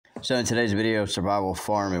So in today's video of survival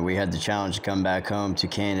farming, we had the challenge to come back home to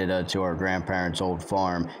Canada to our grandparents' old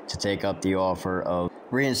farm to take up the offer of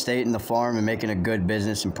reinstating the farm and making a good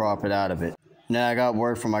business and profit out of it. Now I got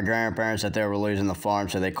word from my grandparents that they were losing the farm,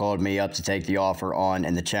 so they called me up to take the offer on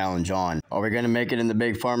and the challenge on. Are we going to make it in the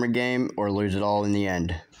big farmer game or lose it all in the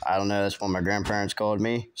end? I don't know. That's what my grandparents called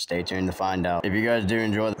me. Stay tuned to find out. If you guys do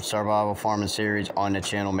enjoy the survival farming series on the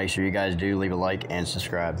channel, make sure you guys do leave a like and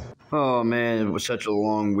subscribe. Oh man, it was such a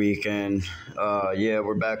long weekend. Yeah,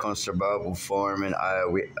 we're back on survival farming. I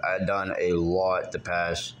done a lot the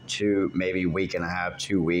past maybe week and a half,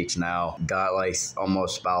 2 weeks now. Got like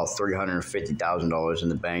almost about $350,000 in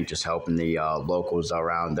the bank just helping the locals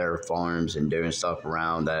around their farms and doing stuff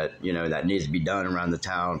around that, you know, that needs to be done around the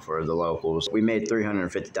town for the locals. We made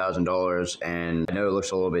 $350,000, and I know it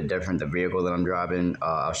looks a little bit different, the vehicle that I'm driving.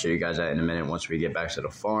 I'll show you guys that in a minute once we get back to the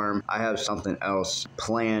farm. I have something else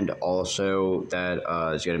planned also that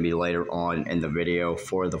is going to be later on in the video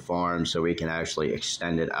for the farm, so we can actually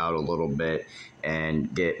extend it out a little bit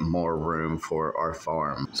and get more room for our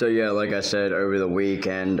farm. So yeah, like I said, over the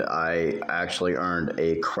weekend I actually earned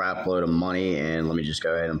a crap load of money, and let me just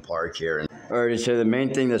go ahead and park here. Alright, so the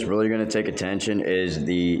main thing that's really going to take attention is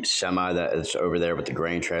the semi that is over there with the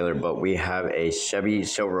grain trailer, but we have a Chevy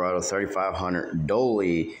Silverado 3500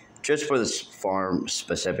 Dolly just for this farm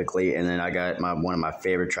specifically, and then I got one of my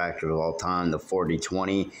favorite tractors of all time, the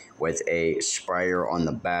 4020 with a sprayer on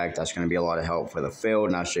the back. That's going to be a lot of help for the field,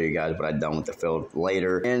 and I'll show you guys what I've done with the field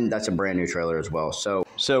later. And that's a brand new trailer as well. So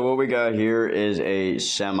what we got here is a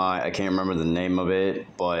semi. I can't remember the name of it,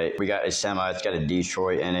 but we got a semi. It's got a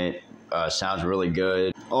Detroit in it. Sounds really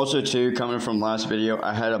good. Also too, coming from last video,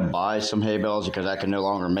 I had to buy some hay bales because I could no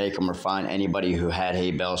longer make them or find anybody who had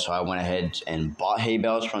hay bales, so I went ahead and bought hay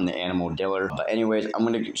bales from the animal dealer. But anyways, I'm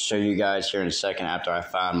going to show you guys here in a second after I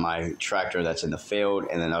find my tractor that's in the field,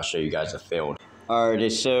 and then I'll show you guys the field.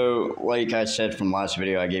 Alrighty, so like I said from last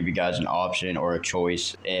video, I gave you guys an option or a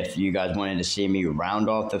choice if you guys wanted to see me round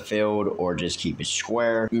off the field or just keep it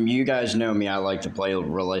square. You guys know me, I like to play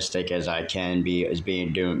realistic as I can be,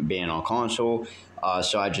 being on console.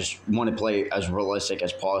 So I just want to play as realistic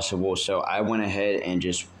as possible. So I went ahead and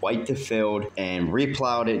just wiped the field and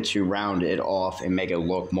replowed it to round it off and make it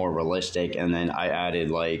look more realistic. And then I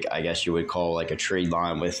added, like, I guess you would call like a tree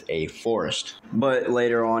line with a forest. But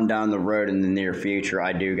later on down the road in the near future,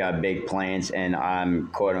 I do got big plans, and I'm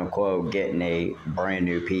quote unquote getting a brand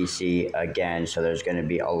new PC again. So there's going to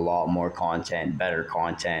be a lot more content, better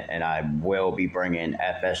content, and I will be bringing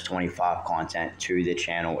FS25 content to the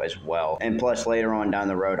channel as well. And plus later on down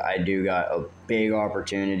the road, I do got a big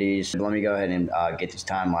opportunities. Let me go ahead and get this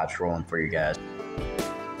time lapse rolling for you guys.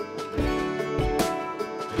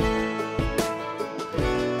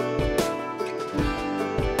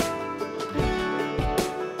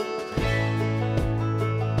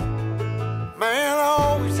 Man, I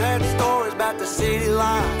always had stories about the city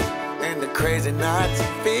life and the crazy nights.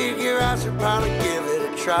 Figure I should probably give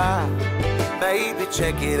it a try. Maybe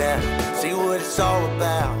check it out, see what it's all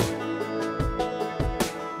about.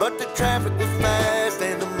 But the traffic was fast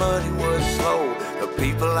and the money was slow. The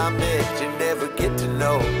people I met you never get to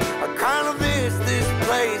know. I kinda miss this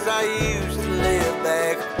place I used to live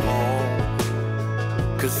back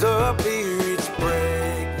home, 'cause up here it's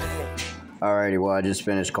breakneck. Alrighty, well I just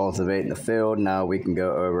finished cultivating the field. Now we can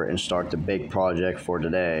go over and start the big project for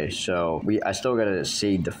today. So I still gotta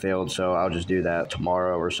seed the field, so I'll just do that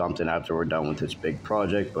tomorrow or something after we're done with this big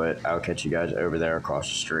project, but I'll catch you guys over there across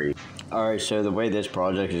the street. Alright, so the way this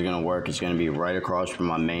project is going to work is going to be right across from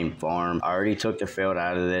my main farm. I already took the field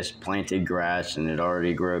out of this, planted grass, and it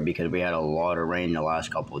already grew because we had a lot of rain the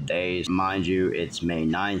last couple of days. Mind you, it's May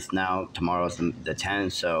 9th now. Tomorrow's the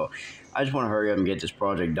 10th, so I just want to hurry up and get this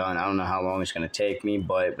project done. I don't know how long it's going to take me,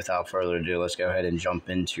 but without further ado, let's go ahead and jump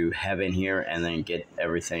into heaven here and then get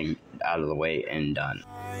everything out of the way and done.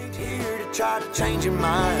 I ain't here to try to change your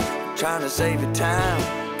mind, trying to save your time.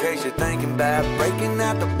 In case you're thinking about breaking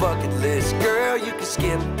out the bucket list, girl, you can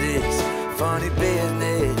skip this funny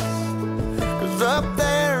business. 'Cause up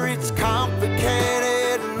there it's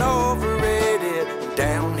complicated and overrated.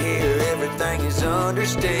 Down here everything is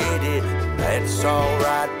understated. That's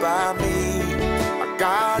alright by me. I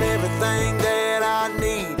got everything that I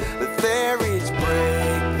need, but there is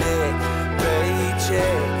breakneck,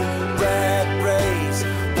 paycheck, rat race.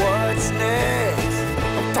 What's next?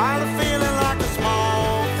 I'm tired of feeling like a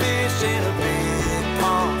small fish in a big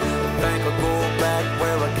pond. I think I'll go back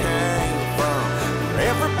where I came from, where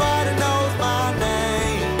everybody knows my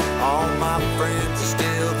name. All my friends are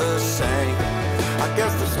still the same. I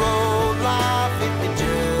guess the slow life, if you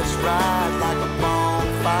just ride like a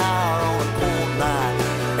bonfire on a cool night.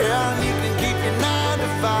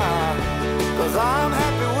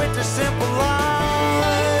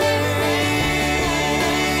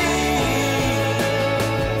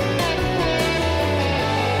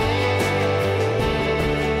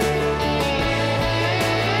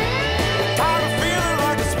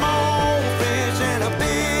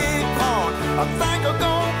 I think I'll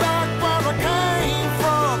go back where I came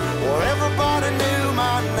from, where everybody knew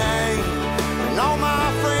my name, and all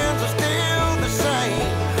my friends are still the same.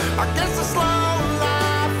 I guess the slow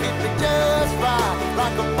life hit me just right,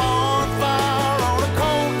 like a bonfire on a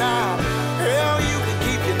cold night. Hell, you can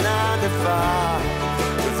keep your 9 to 5,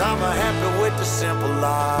 'cause I'm happy with the simple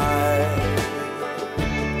life.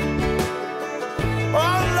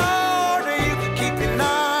 Oh Lord, you can keep your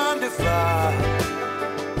 9 to 5.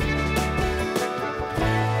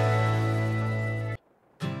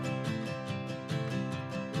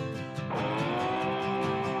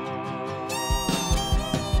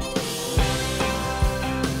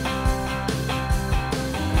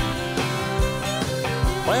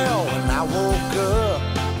 Well, when I woke up,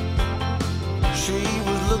 she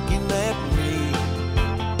was looking at me.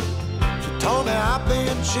 She told me I've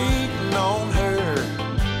been cheating on her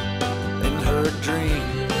in her dream.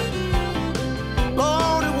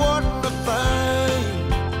 Lord, it wasn't a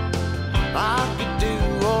thing I could do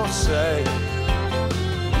or say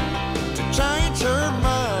to change her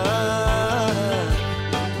mind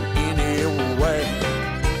in any way.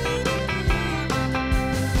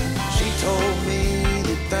 She told me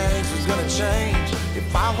things was gonna change.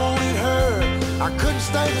 If I wanted her, I couldn't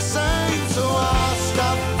stay the same. So I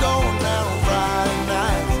stopped going out on Friday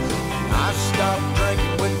nights. I stopped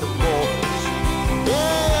drinking with the boys.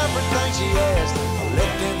 Yeah, everything she asked, I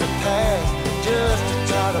left in the past, just to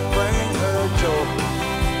try to bring her joy.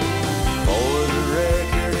 For the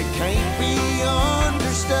record, it can't be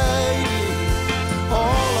understated,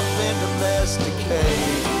 all I've been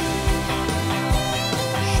domesticated.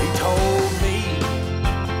 She told me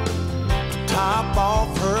top off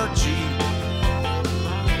her Jeep,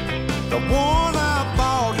 the one I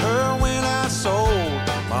bought her when I sold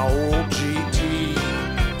my old GT.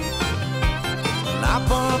 And I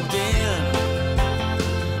bumped in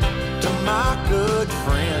to my good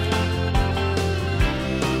friend,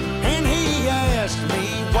 and he asked me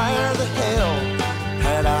where the hell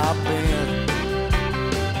had I been.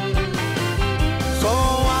 So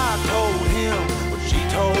I told him what she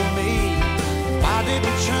told me. If I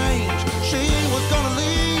didn't change, she was gonna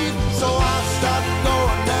leave. So I stopped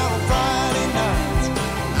going down on Friday nights.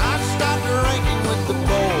 I stopped drinking with the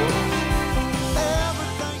boys.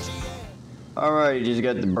 Everything she had. Alright, just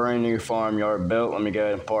got the brand new farmyard built. Let me go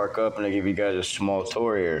ahead and park up and I'll give you guys a small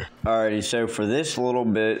tour here. Alrighty, so for this little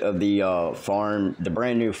bit of the the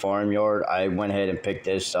brand new farmyard, I went ahead and picked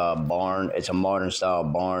this barn. It's a modern style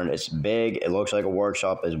barn. It's big. It looks like a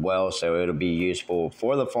workshop as well, so it'll be useful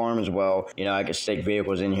for the farm as well. You know, I can stick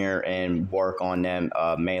vehicles in here and work on them,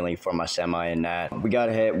 mainly for my semi and that.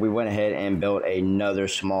 We went ahead and built another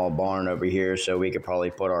small barn over here, so we could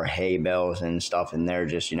probably put our hay bales and stuff in there,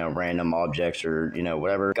 just, you know, random objects or, you know,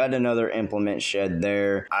 whatever. Got another implement shed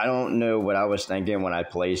there. I don't know what I was thinking when I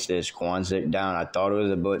placed this Quonset down. I thought it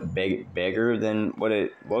was a bit bigger than what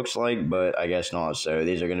it looks like, but I guess not. So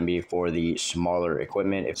these are going to be for the smaller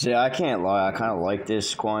equipment. See, I can't lie, I kind of like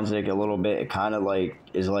this Quonset a little bit. It kind of like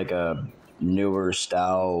is like a newer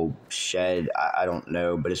style shed. I don't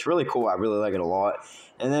know, but it's really cool. I really like it a lot.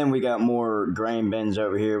 And then we got more grain bins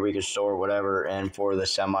over here. We can store whatever, and for the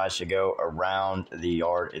semis to go around the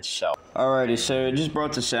yard itself. Alrighty, so I just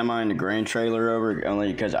brought the semi and the grain trailer over,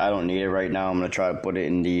 only because I don't need it right now. I'm going to try to put it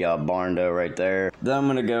in the barn door right there. Then I'm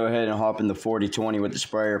going to go ahead and hop in the 4020 with the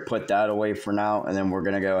sprayer, put that away for now, and then we're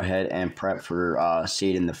going to go ahead and prep for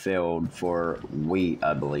seed in the field for wheat,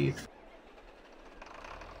 I believe.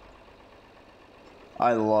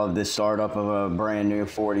 I love this startup of a brand new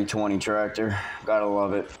 4020 tractor. Gotta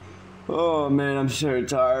love it. Oh man, I'm so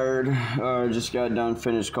tired. I just got done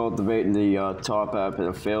finished cultivating the top half of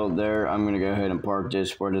the field there. I'm gonna go ahead and park this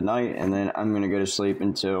for tonight, and then I'm gonna go to sleep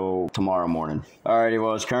until tomorrow morning. Alrighty,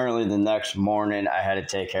 well, it's currently the next morning. I had to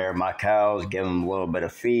take care of my cows, give them a little bit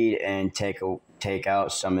of feed, and take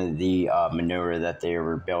out some of the manure that they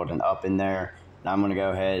were building up in there. Now I'm going to go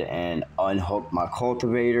ahead and unhook my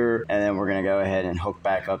cultivator, and then we're going to go ahead and hook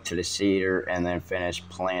back up to the seeder and then finish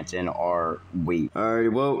planting our wheat.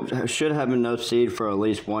 Alright, well, I should have enough seed for at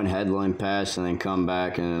least one headland pass, and then come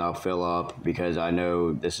back and then I'll fill up, because I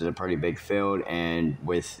know this is a pretty big field, and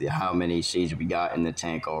with how many seeds we got in the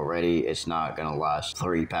tank already, it's not going to last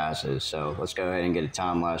 3 passes. So let's go ahead and get a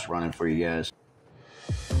time lapse running for you guys.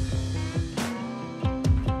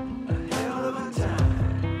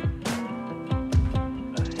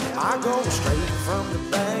 I go straight from the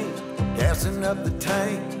bank, gassing up the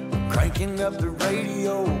tank, cranking up the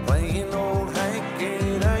radio, playing old Hank.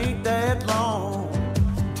 It ain't that long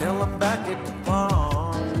till I'm back at the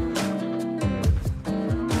pond.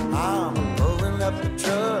 I'm pulling up the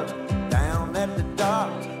truck down at the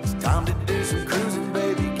dock. It's time to do some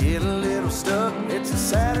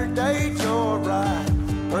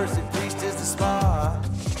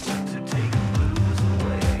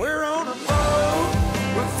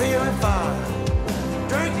feeling fine.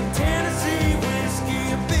 Drinking Tennessee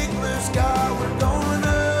whiskey, a big blue sky. We're going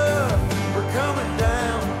up, we're coming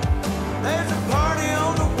down. There's a party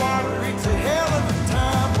on the water, it's a hell of a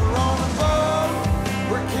time. We're on a boat,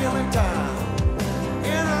 we're killing time.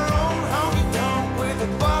 In our own honky tonk with a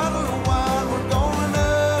bottle of wine. We're going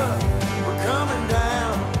up, we're coming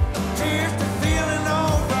down. Cheers to feeling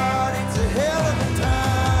alright, it's a hell of a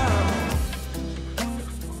time.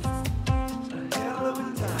 A hell of a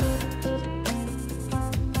time.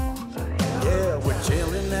 Yeah, we're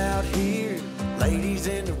chilling out here, ladies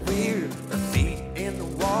in the rear, our feet in the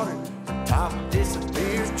water, top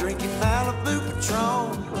disappears, drinking Malibu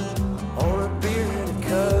Patron or a beer in a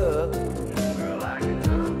cup.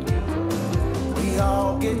 We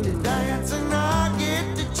all get to dance and I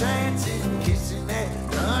get to chancing, kissing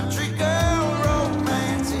that country girl,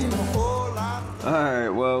 romancing a whole lot of.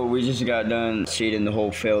 Alright, well, we just got done seeding the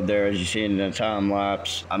whole field there, as you see in the time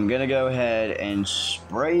lapse. I'm gonna go ahead and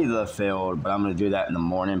spray the field, but I'm gonna do that in the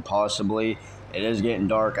morning possibly. It is getting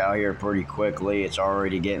dark out here pretty quickly. It's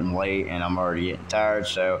already getting late and I'm already getting tired,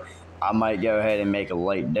 so I might go ahead and make a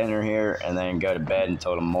late dinner here and then go to bed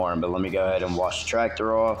until the morning. But let me go ahead and wash the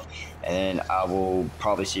tractor off, and then I will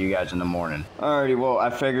probably see you guys in the morning. Alrighty, well, I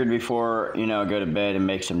figured before, go to bed and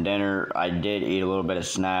make some dinner, I did eat a little bit of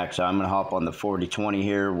snack, so I'm gonna hop on the 40-20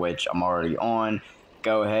 here, which I'm already on.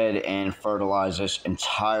 Go ahead and fertilize this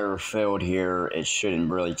entire field here. It shouldn't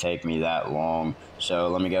really take me that long, so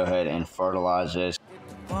let me go ahead and fertilize this.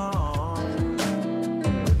 I'm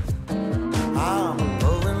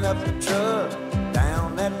pulling up the truck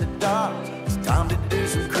down at the dock. It's time to do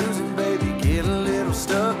some cruising, baby, get a little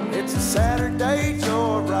stuck. It's a Saturday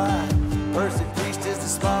joyride, Percy Beast is the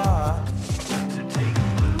spot.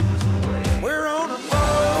 We're on a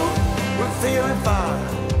boat, we're feeling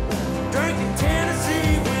fine. Drinking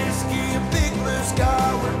Tennessee whiskey, a big blue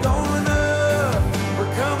sky. We're going up,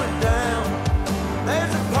 we're coming down.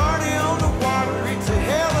 There's a party on the water, it's a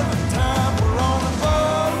hell of a time. We're on a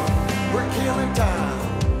boat, we're killing time.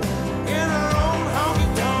 In our own honky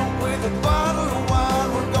tonk with a bottle of wine.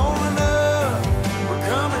 We're going up, we're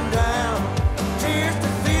coming down. Cheers to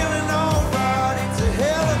feeling alright, it's a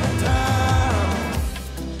hell of a time.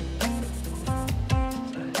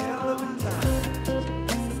 A hell of a time.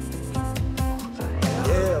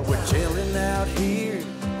 Yeah, we're chilling out here,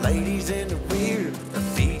 ladies in the rear, our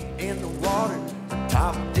feet in the water, our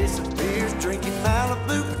top disappears, drinking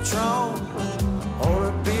Malibu Patron or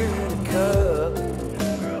a beer in a cup.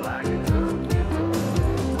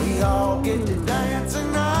 We all get to dance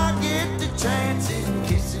and I get to chancing,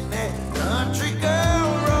 kissing that country girl,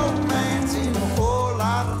 romancing a whole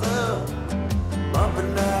lot of love,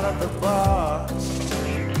 bumping out of the bar.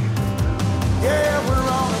 Yeah, we're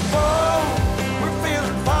on a boat, we're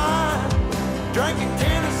feeling fine. Drinking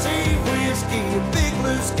Tennessee whiskey, a big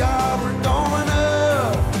blue sky. We're going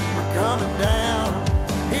up, we're coming down.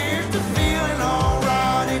 Here's the feeling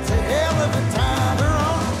alright, it's a hell of a time. We're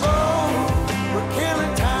on a boat, we're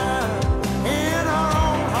killing time. In our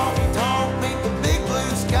own honky tonk, meet the big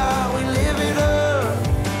blue sky. We live it up,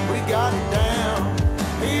 we got it down.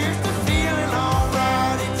 Here's the feeling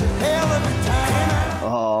alright, it's a hell of a time.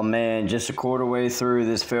 Oh man, just a quarter way through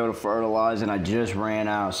this field of fertilizing, I just ran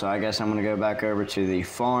out, so I guess I'm gonna go back over to the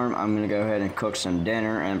farm. I'm gonna go ahead and cook some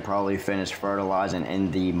dinner and probably finish fertilizing in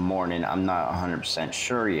the morning. I'm not 100%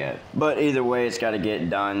 sure yet, but either way it's got to get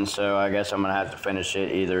done, so I guess I'm gonna have to finish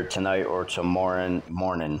it either tonight or tomorrow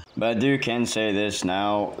morning. But I can say this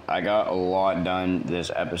now, I got a lot done this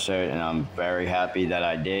episode and I'm very happy that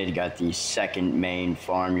I did. Got the second main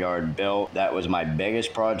farmyard built. That was my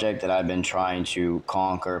biggest project that I've been trying to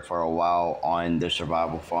conquer for a while on the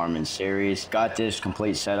survival farming series. Got this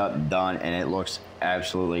complete setup done and it looks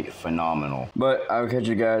absolutely phenomenal. But I'll catch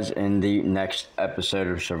you guys in the next episode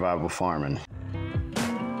of survival farming.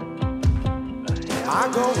 I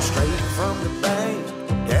go straight from the bank,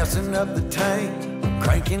 gassing up the tank,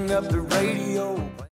 cranking up the radio.